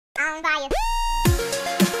I'm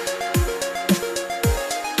biased.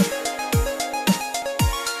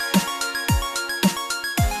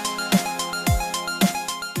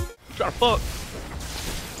 Trying to fuck?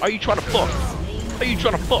 Are you trying to fuck? Are you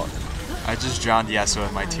trying to fuck? I just drowned Yasuo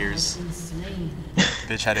in my tears.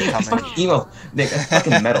 Bitch had it coming. Fucking emo. Nick, that's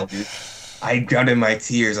fucking metal, dude. I drowned in my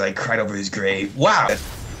tears and I cried over his grave. Wow!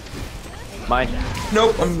 Mine.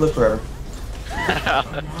 Nope, I'm gonna live forever.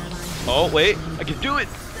 Oh, wait. I can do it.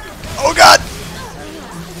 Oh god!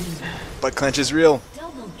 Butt clench is real.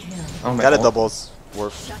 Oh my Got a God. doubles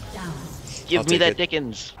worth. Give I'll me take that it.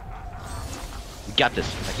 Dickens. You got this.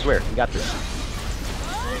 I swear. You got this.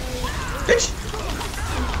 Bitch!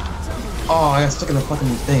 Oh, I got stuck in the fucking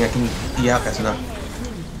thing. I can be out fast enough.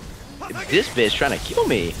 This bitch trying to kill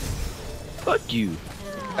me. Fuck you.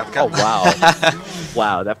 Oh Oh, wow.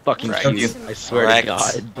 Wow, that fucking Correct. cute. I swear Correct. to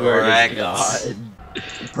God. Swear Correct. to God.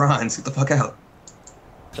 Bronze, get the fuck out.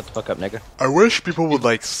 Shut the fuck up, nigga. I wish people would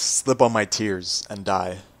like slip on my tears and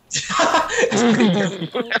die. It's pretty good.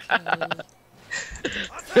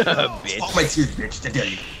 Bitch. Oh, my tears, bitch. I dare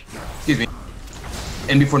you. Excuse me.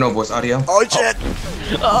 And before no voice audio. Oh shit!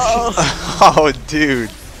 Oh. Oh dude.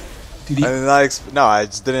 Dude, I did not no, I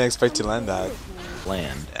just didn't expect to land that.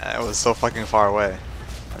 Land. Yeah, it was so fucking far away.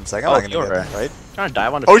 I'm just like, I'm Oh, not gonna you're get that, right? Trying to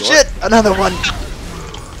dive on the Oh floor. shit! Another one!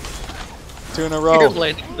 2 in a You're row.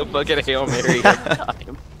 landing the fucking Hail Mary every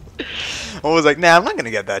time. I was like, nah, I'm not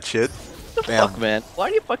gonna get that shit. Damn. Fuck, man. Why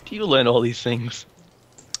the fuck do you land all these things?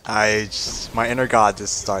 My inner god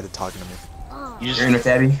just started talking to me. You just You're in a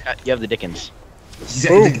tabby. you have the Dickens. He's at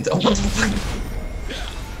the Dickens. Oh, what the fuck?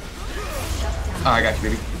 Oh, I got you,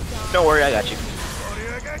 baby. Don't worry, I got you.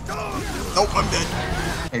 Nope, I'm dead.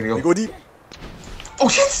 Here we We go. go deep. Oh,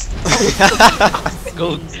 shit!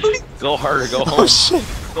 Go harder, go home. Oh shit!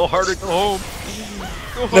 Go harder, go home.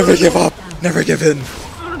 Go harder. Never give up. Never give in.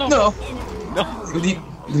 No. No. No. Go deep.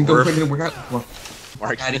 You can go quick and work out. Well,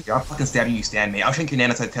 Mark, out of here. I'll fucking stab you, stand me. I'll shrink your nan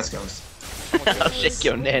outside Tesco's. I'll shake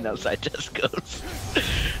your nan outside Tesco's.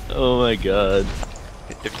 Oh my god.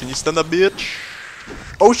 Can you stand up, bitch?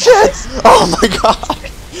 Oh shit! Oh my god!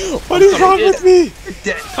 What is wrong with me? You're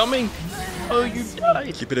dead. Coming. Oh, you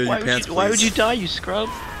died. Keep it in your pants, Why would please. you die, you scrub?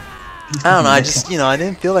 I don't know. I just, I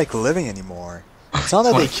didn't feel like living anymore. It's not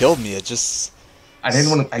that they killed me. It just. I didn't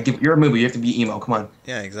want to. You're a moo. You have to be emo. Come on.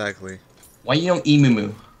 Yeah, exactly. Why you don't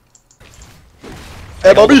Emumu?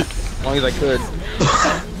 Hey, Bobby! As long as I could.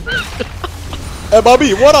 Hey,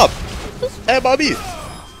 Bobby! What up? Hey, Bobby!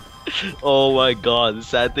 Oh my god. The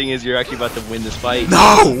sad thing is you're actually about to win this fight.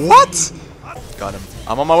 No! What? Got him.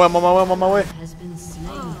 I'm on my way. I'm on my way. I'm on my way.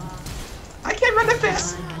 I can't run that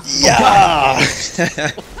fast. Yeah!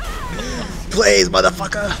 Please,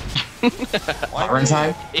 motherfucker! Clobbering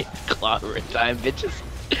time. It's clobbering time, bitches.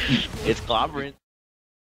 It's clobbering.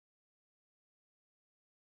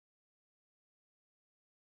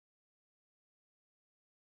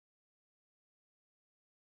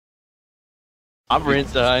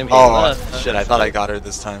 Clobbering time. Oh shit! I thought I got her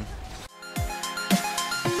this time.